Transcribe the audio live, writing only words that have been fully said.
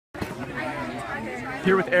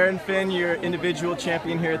Here with Erin Finn, your individual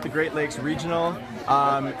champion here at the Great Lakes Regional,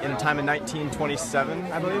 in a time of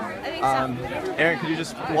 19:27, I believe. I think so. Erin, could you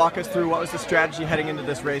just walk us through what was the strategy heading into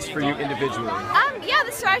this race for you individually? Yeah,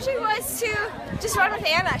 the strategy was to just run with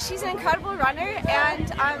Anna. She's an incredible runner,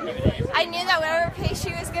 and I knew that whatever pace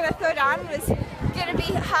she was going to throw down was going to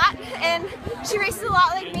be hot, and she races a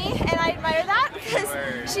lot like me, and I admire that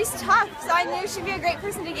because she's tough, so I knew she'd be a great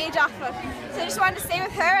person to gauge off of. So I just wanted to stay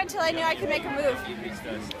with her until I knew I could make a move.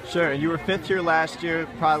 Sure, and you were 5th here last year,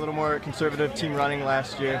 probably a little more conservative team running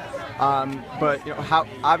last year, but you know,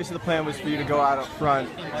 obviously the plan was for you to go out up front,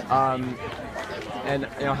 and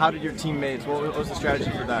you know, how did your teammates, what was the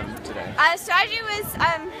strategy for them today? The strategy was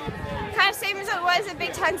kind of same as it was at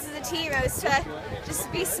Big Tons as a team. It was to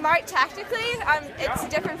just be smart tactically. It's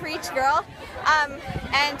different for each girl,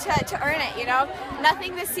 and to earn it. You know,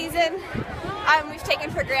 nothing this season we've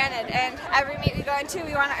taken for granted, and every meet we go into,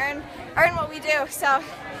 we want to earn what we do. So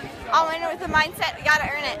I'll win with the mindset we got to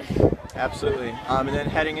earn it. Absolutely. And then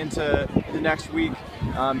heading into the next week,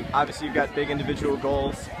 obviously you've got big individual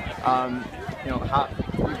goals. You know,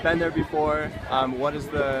 you've been there before. What's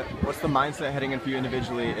the mindset heading in for you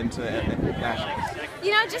individually into nationals?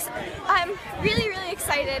 You know, I'm really, really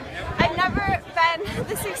excited. I've never been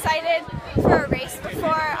this excited for a race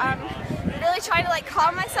before. Really trying to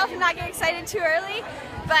calm myself and not get excited too early.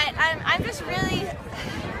 But I'm just really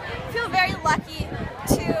feel very lucky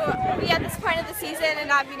to be at this point of the season and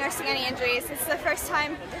not be nursing any injuries. It's the first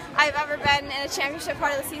time I've ever been in a championship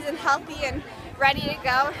part of the season healthy and ready to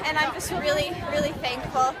go, and I'm just really, really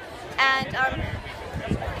thankful. And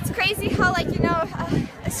it's crazy how,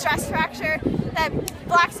 a stress fracture that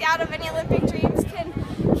blocks you out of any Olympic dreams can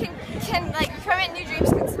prevent new dreams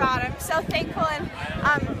can sprout. I'm so thankful, and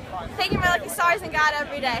thanking my lucky stars and God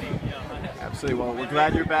every day. Absolutely. Well, we're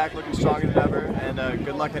glad you're back, looking stronger than ever, and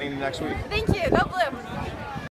good luck heading into next week. Thank you. Go Blue.